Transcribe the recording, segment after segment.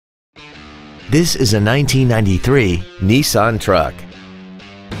This is a 1993 Nissan truck.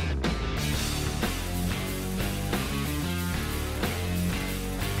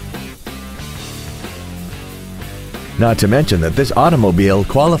 Not to mention that this automobile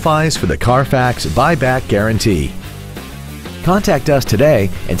qualifies for the Carfax buyback guarantee. Contact us today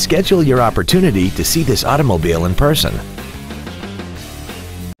and schedule your opportunity to see this automobile in person.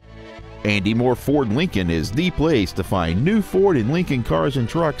 Andy Mohr Ford Lincoln is the place to find new Ford and Lincoln cars and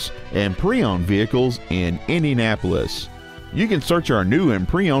trucks and pre-owned vehicles in Indianapolis. You can search our new and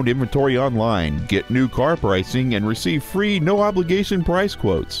pre-owned inventory online, get new car pricing, and receive free no-obligation price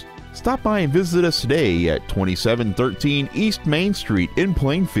quotes. Stop by and visit us today at 2713 East Main Street in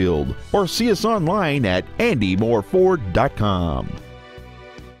Plainfield, or see us online at andymohrford.com.